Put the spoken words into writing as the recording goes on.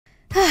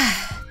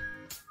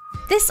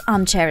This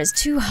armchair is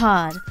too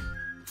hard.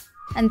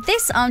 And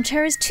this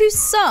armchair is too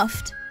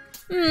soft.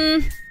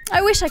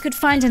 I wish I could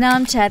find an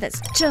armchair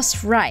that's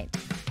just right.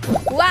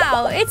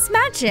 Wow, it's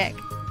magic!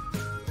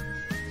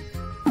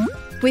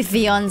 With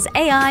Vyond's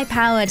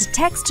AI-powered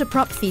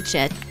text-to-prop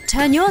feature,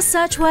 turn your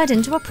search word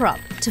into a prop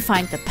to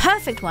find the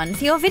perfect one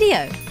for your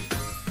video.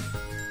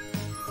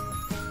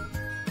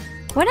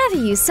 Whenever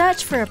you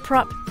search for a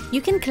prop,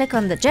 you can click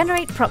on the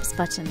Generate Props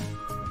button.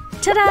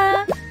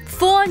 Ta-da!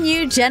 4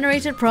 new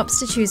generated props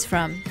to choose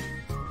from.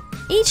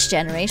 Each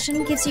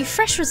generation gives you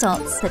fresh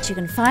results that you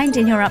can find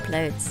in your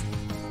uploads.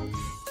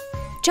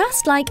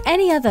 Just like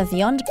any other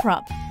Vyond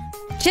prop,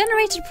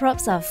 generated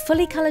props are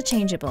fully color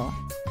changeable.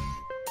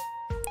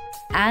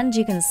 And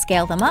you can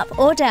scale them up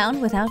or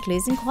down without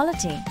losing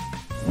quality.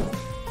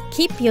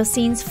 Keep your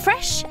scenes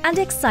fresh and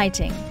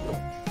exciting.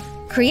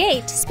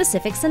 Create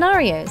specific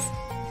scenarios.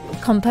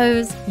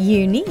 Compose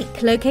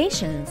unique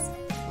locations.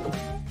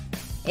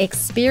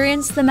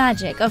 Experience the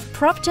magic of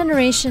prop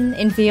generation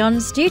in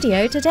Vyond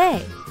Studio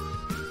today.